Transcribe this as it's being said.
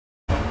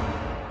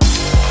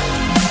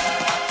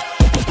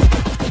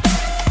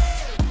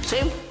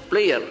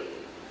player.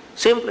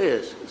 Same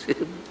players.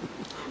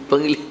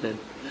 Pangilinan.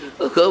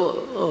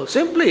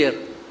 Same player.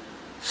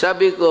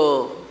 Sabi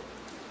ko,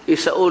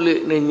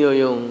 isauli ninyo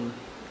yung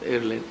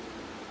airline.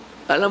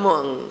 Alam mo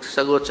ang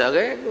sagot sa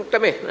akin?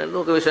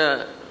 Nandun kami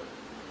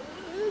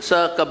sa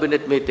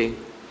cabinet meeting.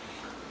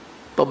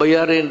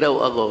 Pabayarin daw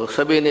ako.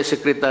 Sabi ni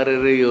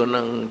Secretary Rio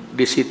ng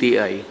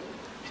DCTI,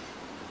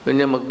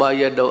 kanya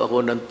magbayad daw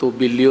ako ng 2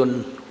 billion.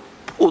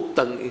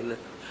 Putang ina.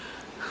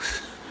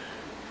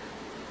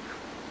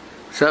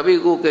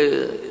 Sabi ko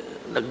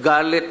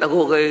naggalit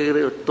ako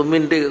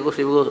tumindig ako,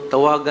 sabi ko,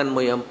 tawagan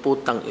mo yung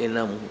putang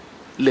inang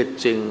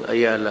Letsing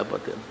Ayala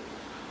pati.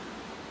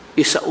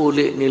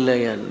 Isauli nila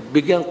yan.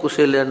 Bigyan ko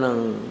sila ng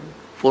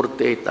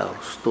 48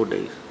 hours, 2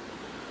 days.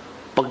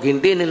 Pag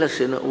hindi nila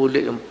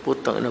sinauli yung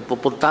putang ina,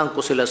 pupuntahan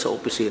ko sila sa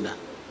opisina.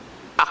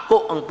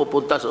 Ako ang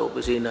pupunta sa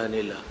opisina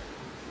nila.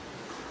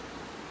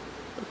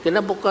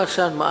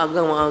 Kinabukasan,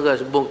 maagang-maaga,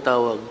 buong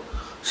tawag,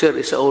 sir,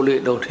 isauli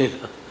daw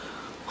nila.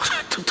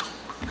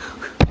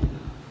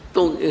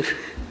 Itong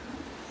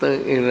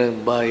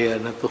inang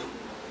bayan na to.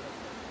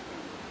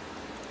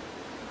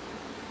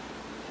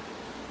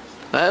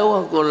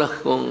 Ayawan ko lang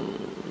kung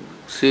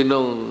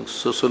sinong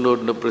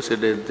susunod na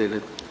presidente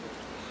nito.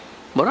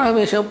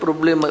 Marami siyang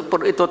problema.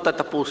 Pero ito,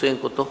 tatapusin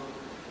ko to.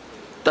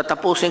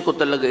 Tatapusin ko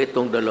talaga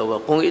itong dalawa.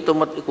 Kung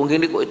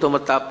hindi ko ito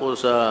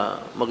matapos sa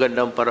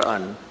magandang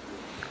paraan,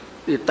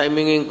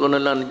 timingin ko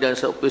na lang dyan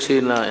sa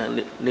opisina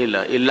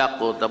nila, ilak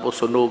ko, tapos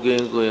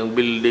sunugin ko yung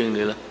building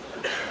nila.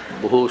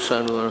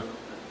 Buhusan ko.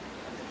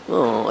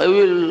 I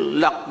will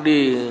lock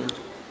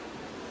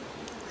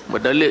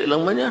madali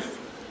lang man yan.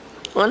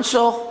 And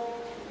so,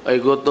 I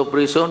go to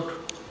prison.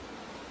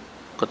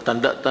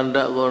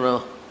 Katanda-tanda ko na.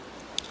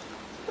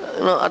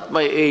 At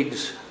my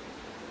age,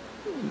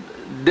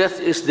 death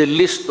is the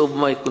least of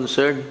my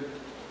concern.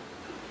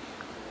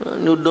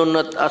 You do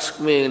not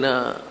ask me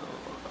na,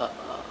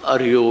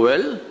 are you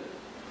well?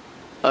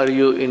 Are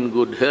you in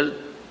good health?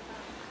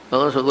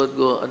 Ako sagot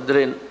ko,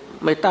 Adren,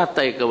 may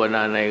tatay ka ba,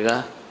 nanay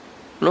ka?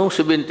 Noong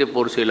 74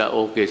 sila,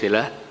 okay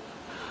sila?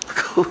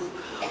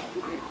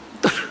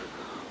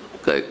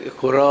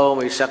 Ako raw,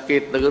 may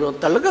sakit na gano'n.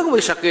 Talagang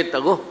may sakit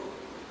ako.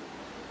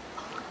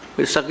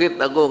 May sakit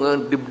ako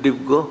ng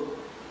dibdib ko.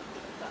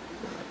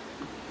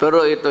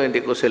 Pero ito,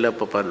 hindi ko sila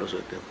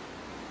papalusot.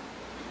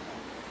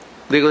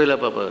 Hindi ko sila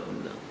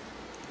papalusot.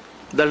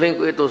 Dalhin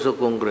ko ito sa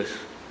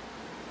Congress.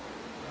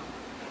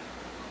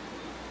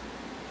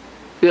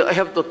 I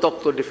have to talk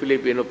to the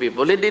Filipino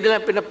people. Hindi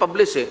nila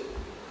pinapublish eh.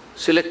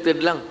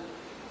 Selected lang.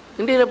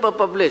 Hindi na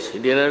papublish.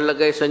 Hindi na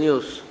nalagay sa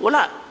news.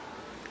 Wala.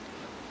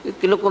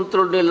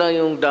 Kinokontrol nila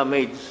yung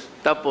damage.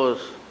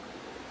 Tapos,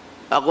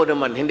 ako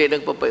naman, hindi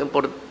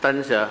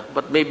nagpapa-importansya.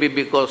 But maybe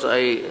because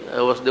I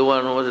was the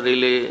one who was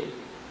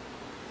really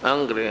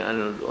angry,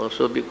 and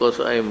also because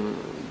I'm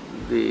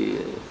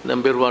the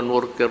 #1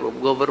 worker of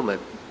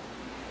government.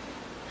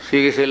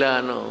 Sige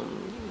sila,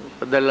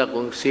 padala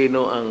kung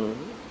sino ang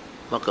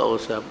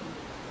makausap.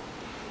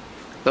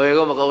 Kaya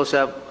ko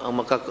makausap,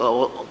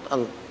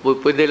 ang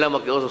pwede lang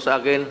makiusap sa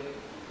akin,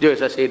 Joy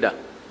sa SIDA.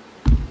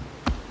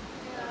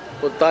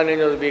 Puntahan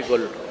ninyo sa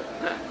Bicol.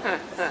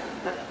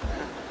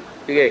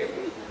 Sige.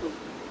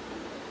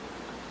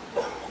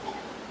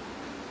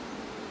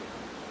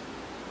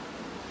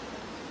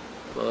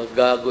 Mga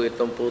gago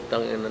itong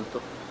putang inan to.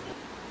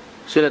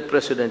 Senate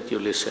President, you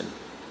listen.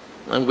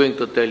 I'm going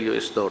to tell you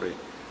a story.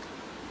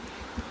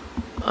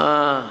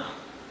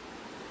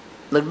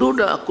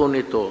 Nagduda ako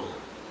nito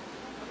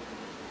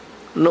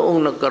noong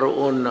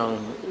nagkaroon ng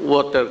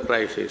water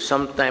crisis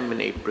sometime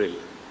in April.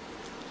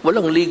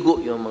 Walang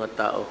ligo yung mga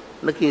tao.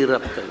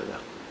 Naghirap talaga.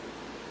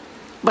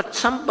 But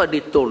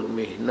somebody told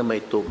me na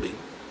may tubig.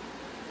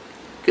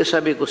 Kaya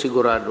sabi ko,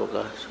 sigurado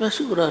ka?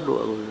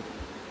 Sigurado ako.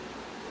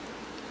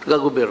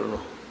 Taga-gobyerno.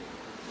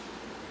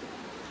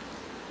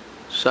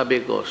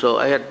 Sabi ko, so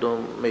I had to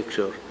make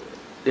sure.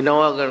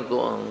 Tinawagan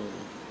ko ang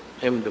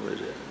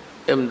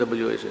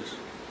MWSS.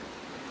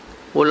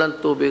 Walang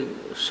tubig,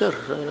 sir.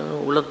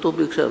 Walang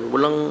tubig, sir.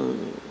 Walang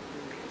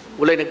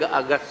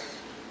nag-aagas.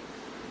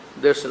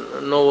 There's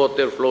no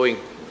water flowing.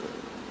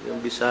 Yung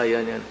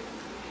Bisaya niyan.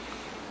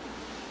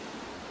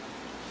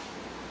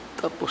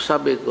 Tapos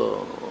sabi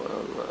ko,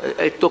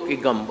 I took a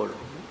gamble.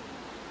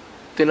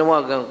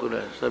 Tinawagan ko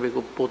na. Sabi ko,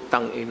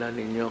 putang ina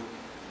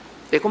ninyo.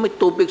 Kung may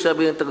tubig,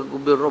 sabi ng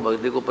taga-gobyerno,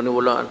 bakit hindi ko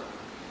paniwalaan?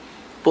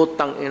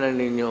 Putang ina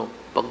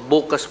ninyo.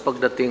 Pagbukas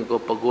pagdating ko,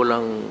 pag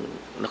walang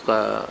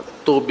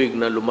nakatubig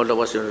na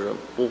lumalawas yun,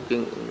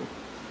 puking,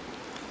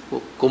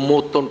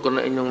 kumuton ko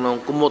na inyong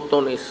nang.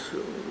 Kumuton is,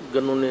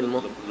 ganunin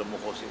mo.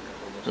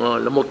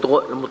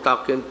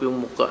 Lamutakin ko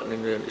yung mukha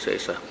ninyo yan,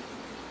 isa-isa.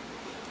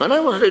 And I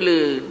was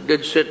really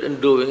dead set in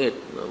doing it.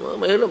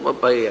 Mahirap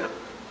mapahiya.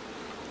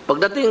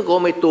 Pagdating ko,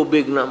 may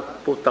tubig na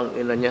putang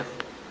ina niya.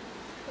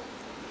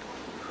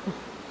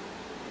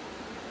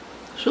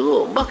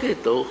 So,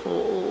 bakit ito?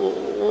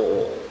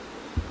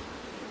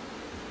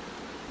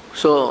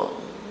 So,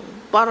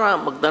 para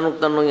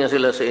magtanong-tanong niya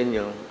sila sa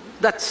inyo,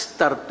 that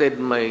started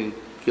my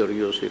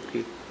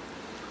curiosity.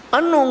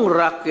 Anong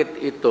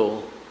racket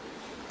ito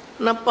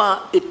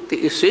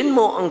napaitiisin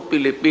mo ang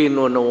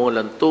Pilipino na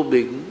walang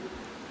tubig,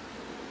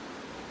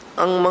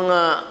 ang mga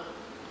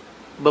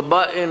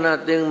babae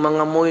nating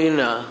mga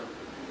moyna,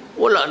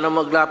 wala na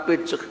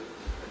maglapit sa...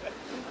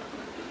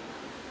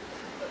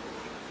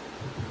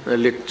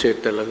 Nalitse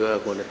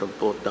talaga ako nitong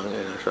putang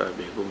ina,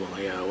 sabi ko,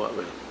 mga yawa.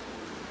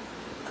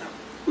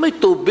 May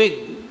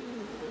tubig.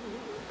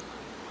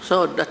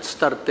 So that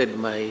started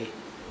my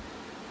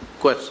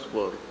quest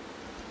for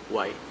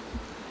why.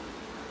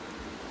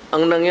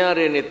 Ang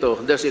nangyari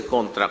nito, there's a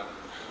contract.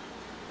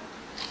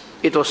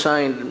 It was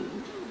signed,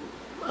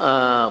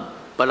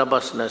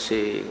 palabas na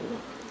si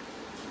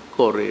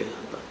Cory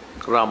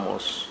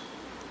Ramos,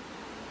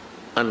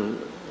 and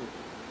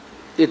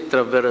it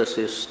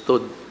traverses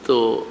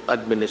to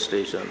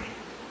administration.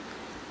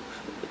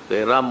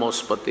 Kay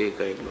Ramos pati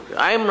kay Gloria.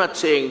 I'm not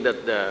saying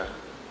that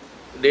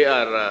they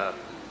are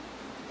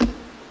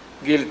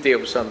guilty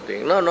of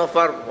something. No,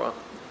 far.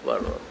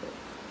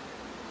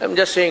 I'm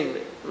just saying,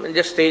 I'm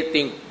just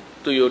stating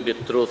to you the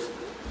truth.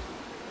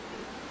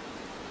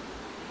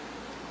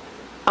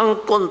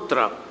 Ang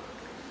contract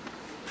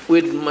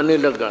with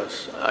Manila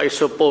Gas, I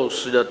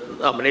suppose that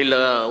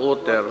Manila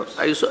Water,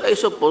 I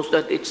suppose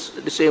that it's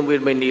the same with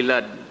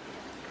Maynilad.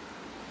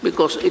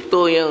 Because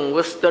ito yung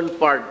western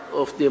part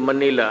of the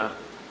Manila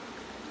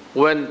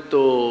went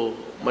to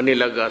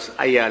Manila Gas,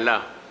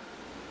 Ayala.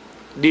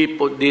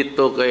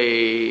 Dito kay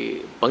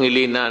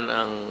Pangilinan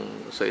ang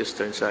sa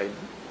eastern side.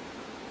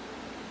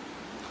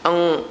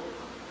 Ang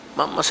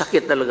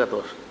masakit talaga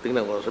to.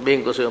 Tingnan ko,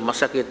 sabihin ko sa'yo,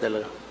 masakit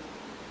talaga.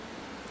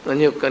 And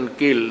you can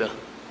kill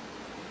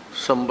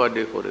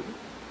somebody for it.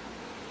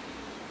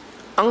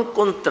 Ang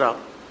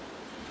contract,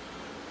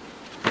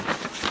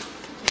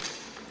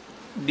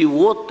 the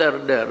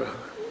water there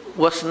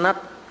was not,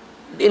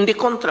 in the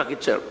contract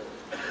itself,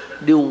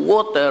 the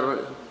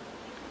water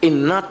a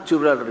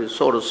natural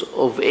resource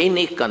of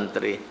any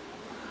country,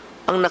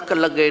 ang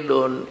nakalagay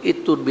doon,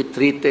 it would be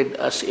treated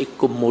as a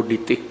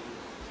commodity.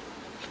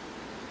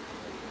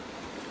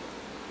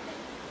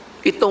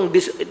 Itong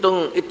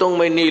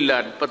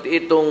Maynilad,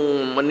 pati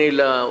itong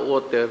Manila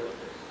Water,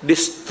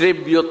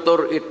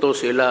 distributor ito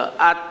sila,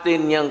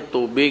 atin yang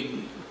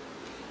tubig.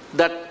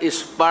 That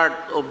is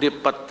part of the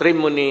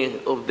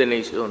patrimony of the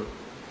nation.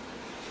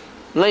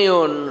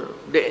 Ngayon,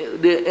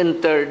 they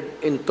entered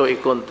into a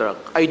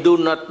contract. I do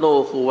not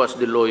know who was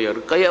the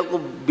lawyer. Kaya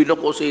ako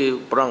binuko si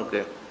Frank.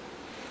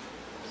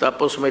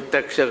 Tapos may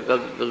text siya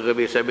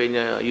kagabi, sabi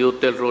niya, you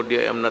tell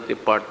Rudy I am not a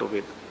part of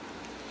it.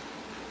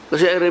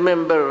 Kasi I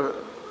remember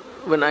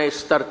when I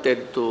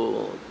started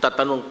to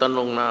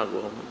tatanong-tanong na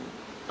ako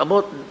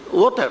about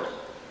water.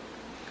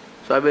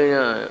 Sabi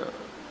niya,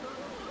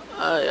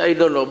 I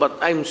don't know, but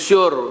I'm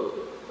sure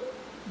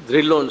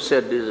Drilon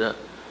said this.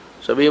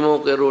 Sabi mo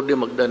kay Rudy,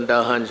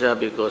 magdandahan siya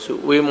because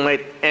we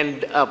might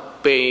end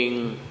up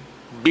paying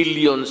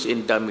billions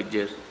in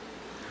damages.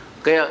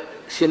 Kaya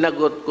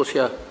sinagot ko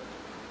siya,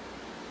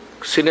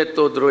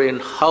 Senator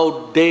Droin,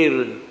 how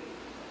dare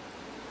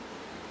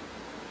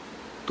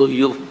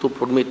to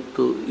permit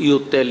to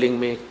you telling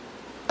me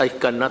I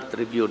cannot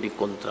review the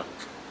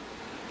contract.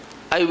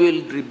 I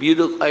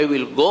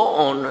will go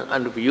on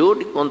and review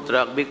the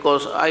contract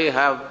because I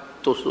have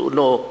to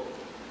know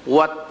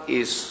what's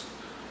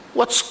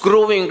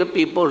screwing the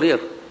people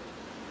here.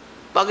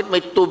 Bakit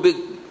may tubig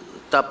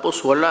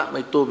tapos wala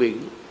may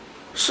tubig?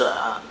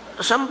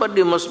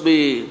 Somebody must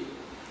be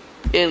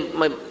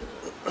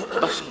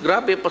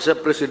grabe pa sa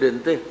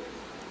presidente.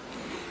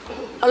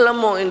 Alam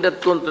mo, in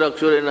that contract,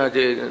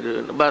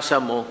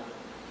 basa mo,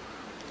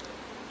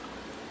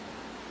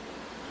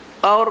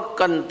 our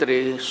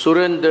country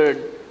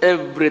surrendered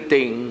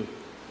everything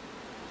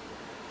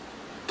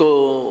to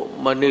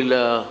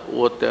Manila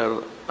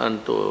Water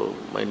and to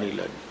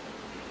Maynilad.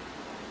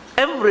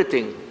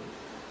 Everything,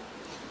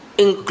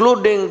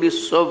 including the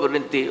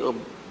sovereignty of...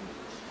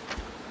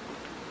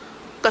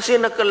 Kasi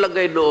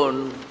nakalagay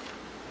doon,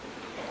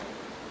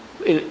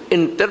 in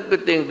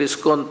interpreting this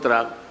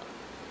contract,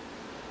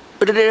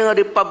 ito din ang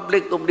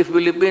Republic of the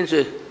Philippines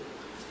eh.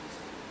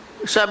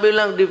 Sabi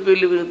lang, the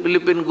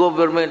Philippine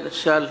government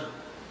shall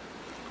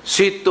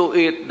see to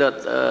it that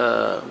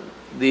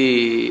the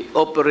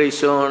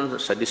operation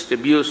sa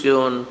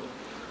distribution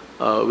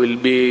will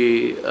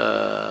be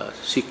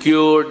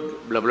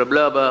secured, blah, blah,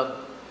 blah, blah,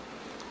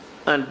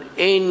 and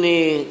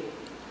any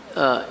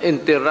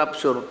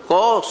interruption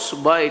caused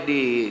by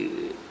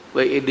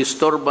a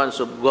disturbance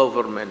of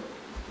government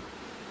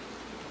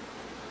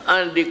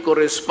and the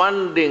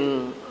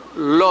corresponding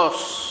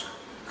loss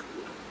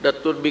that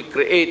would be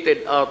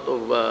created out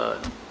of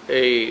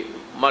a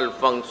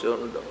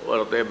malfunction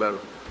or whatever,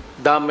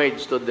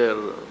 damage to their...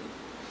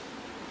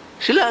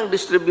 Sila ang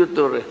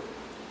distributor eh.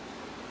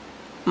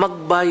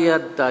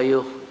 Magbayad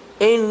tayo.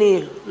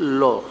 Any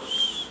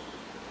loss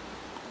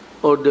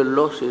or the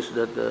losses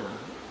that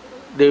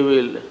they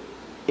will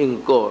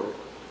incur,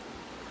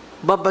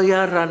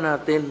 babayaran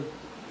natin.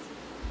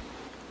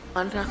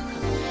 Anak,